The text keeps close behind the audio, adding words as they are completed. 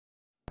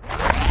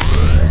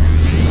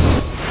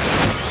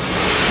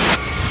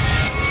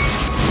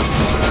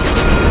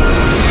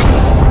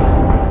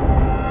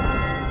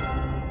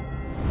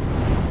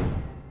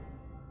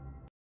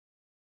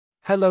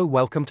Hello,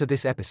 welcome to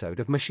this episode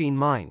of Machine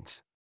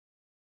Minds.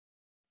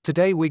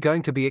 Today we're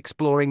going to be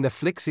exploring the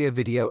Flixier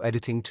video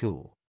editing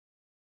tool.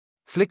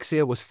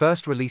 Flixier was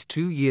first released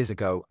 2 years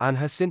ago and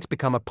has since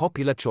become a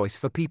popular choice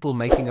for people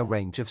making a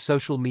range of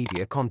social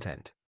media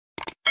content.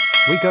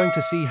 We're going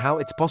to see how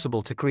it's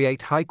possible to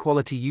create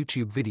high-quality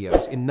YouTube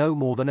videos in no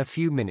more than a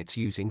few minutes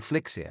using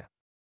Flixier.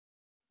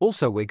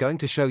 Also, we're going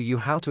to show you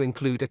how to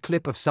include a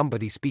clip of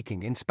somebody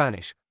speaking in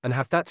Spanish and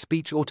have that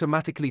speech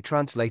automatically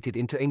translated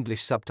into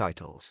English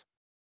subtitles.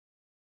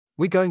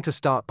 We're going to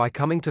start by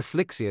coming to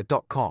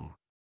Flixier.com,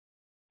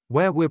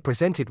 where we're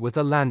presented with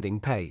a landing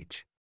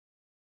page.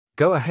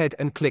 Go ahead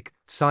and click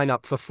Sign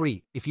Up for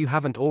free if you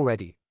haven't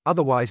already,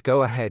 otherwise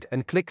go ahead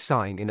and click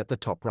Sign In at the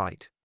top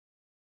right.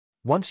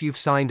 Once you've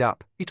signed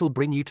up, it'll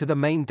bring you to the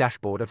main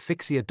dashboard of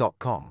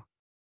Flixier.com.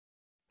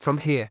 From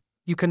here,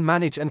 you can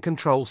manage and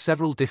control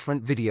several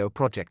different video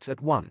projects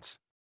at once.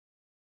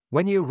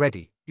 When you're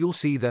ready, you'll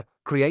see the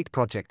Create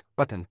Project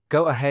button.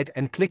 Go ahead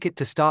and click it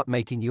to start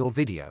making your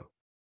video.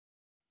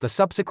 The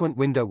subsequent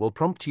window will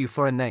prompt you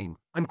for a name.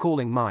 I'm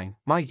calling mine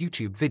My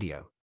YouTube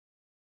Video.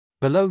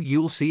 Below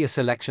you'll see a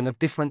selection of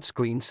different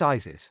screen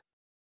sizes.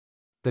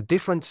 The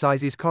different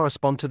sizes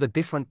correspond to the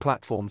different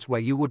platforms where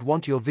you would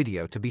want your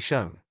video to be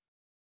shown.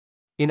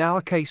 In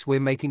our case, we're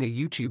making a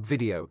YouTube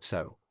video,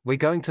 so we're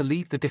going to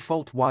leave the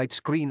default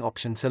widescreen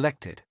option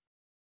selected.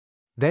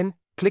 Then,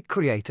 click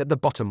Create at the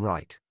bottom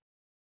right.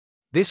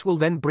 This will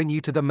then bring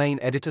you to the main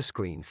editor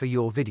screen for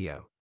your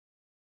video.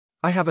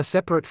 I have a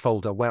separate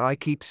folder where I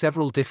keep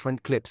several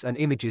different clips and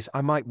images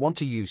I might want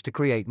to use to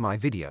create my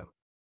video.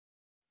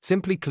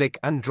 Simply click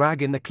and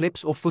drag in the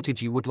clips or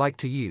footage you would like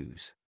to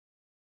use.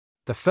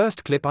 The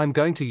first clip I'm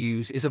going to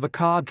use is of a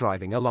car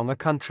driving along a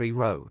country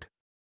road.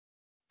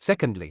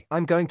 Secondly,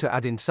 I'm going to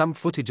add in some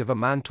footage of a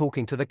man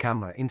talking to the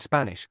camera in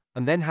Spanish,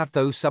 and then have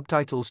those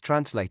subtitles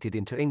translated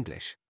into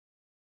English.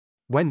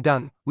 When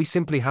done, we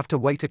simply have to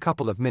wait a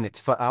couple of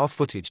minutes for our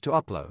footage to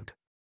upload.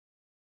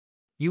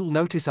 You'll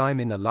notice I'm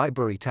in the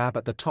Library tab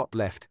at the top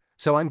left,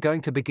 so I'm going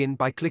to begin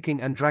by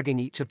clicking and dragging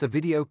each of the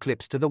video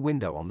clips to the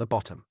window on the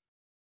bottom.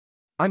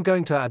 I'm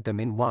going to add them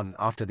in one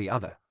after the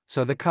other,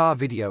 so the car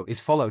video is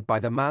followed by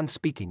the man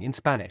speaking in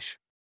Spanish.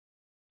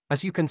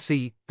 As you can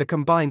see, the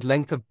combined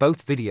length of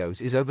both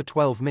videos is over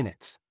 12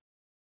 minutes.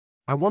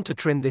 I want to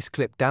trim this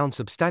clip down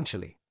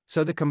substantially,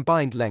 so the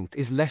combined length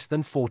is less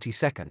than 40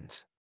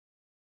 seconds.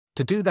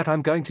 To do that,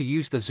 I'm going to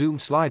use the zoom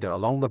slider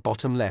along the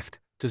bottom left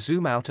to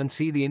zoom out and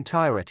see the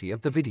entirety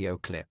of the video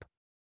clip.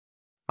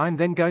 I'm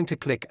then going to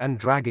click and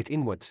drag it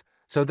inwards,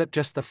 so that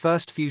just the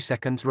first few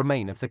seconds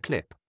remain of the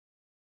clip.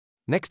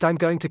 Next, I'm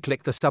going to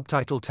click the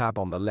Subtitle tab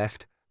on the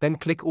left, then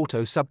click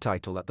Auto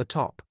Subtitle at the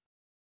top.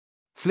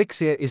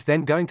 Flixier is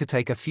then going to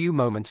take a few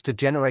moments to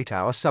generate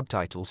our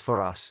subtitles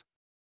for us.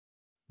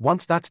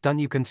 Once that's done,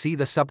 you can see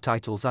the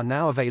subtitles are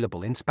now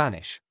available in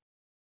Spanish.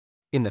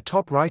 In the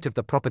top right of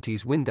the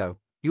Properties window,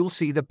 you'll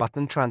see the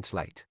button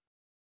Translate.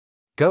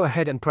 Go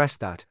ahead and press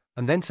that,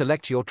 and then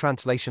select your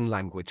translation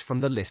language from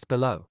the list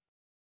below.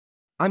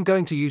 I'm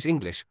going to use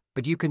English,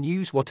 but you can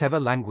use whatever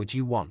language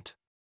you want.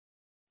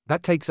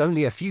 That takes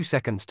only a few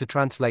seconds to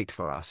translate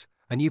for us,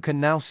 and you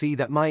can now see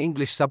that my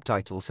English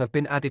subtitles have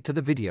been added to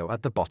the video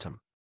at the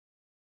bottom.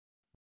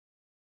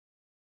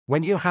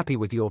 When you're happy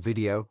with your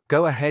video,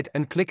 go ahead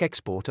and click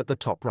Export at the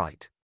top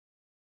right.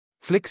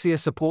 Flixier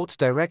supports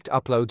direct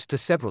uploads to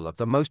several of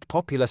the most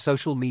popular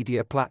social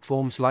media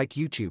platforms like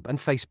YouTube and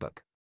Facebook.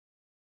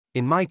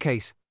 In my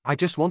case, I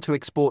just want to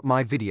export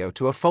my video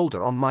to a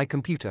folder on my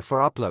computer for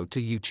upload to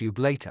YouTube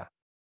later.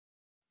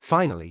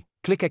 Finally,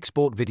 click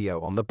Export Video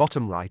on the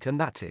bottom right, and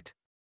that's it.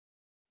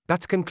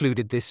 That's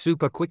concluded this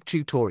super quick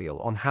tutorial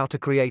on how to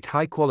create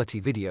high-quality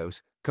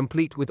videos,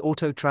 complete with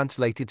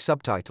auto-translated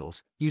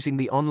subtitles, using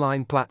the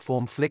online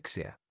platform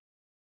Flixier.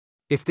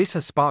 If this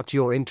has sparked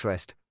your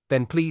interest,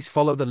 then please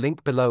follow the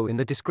link below in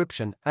the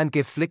description and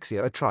give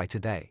Flixier a try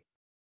today.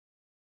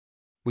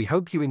 We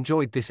hope you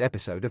enjoyed this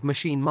episode of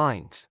Machine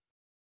Minds.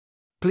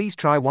 Please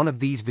try one of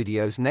these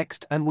videos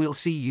next, and we'll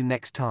see you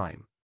next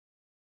time.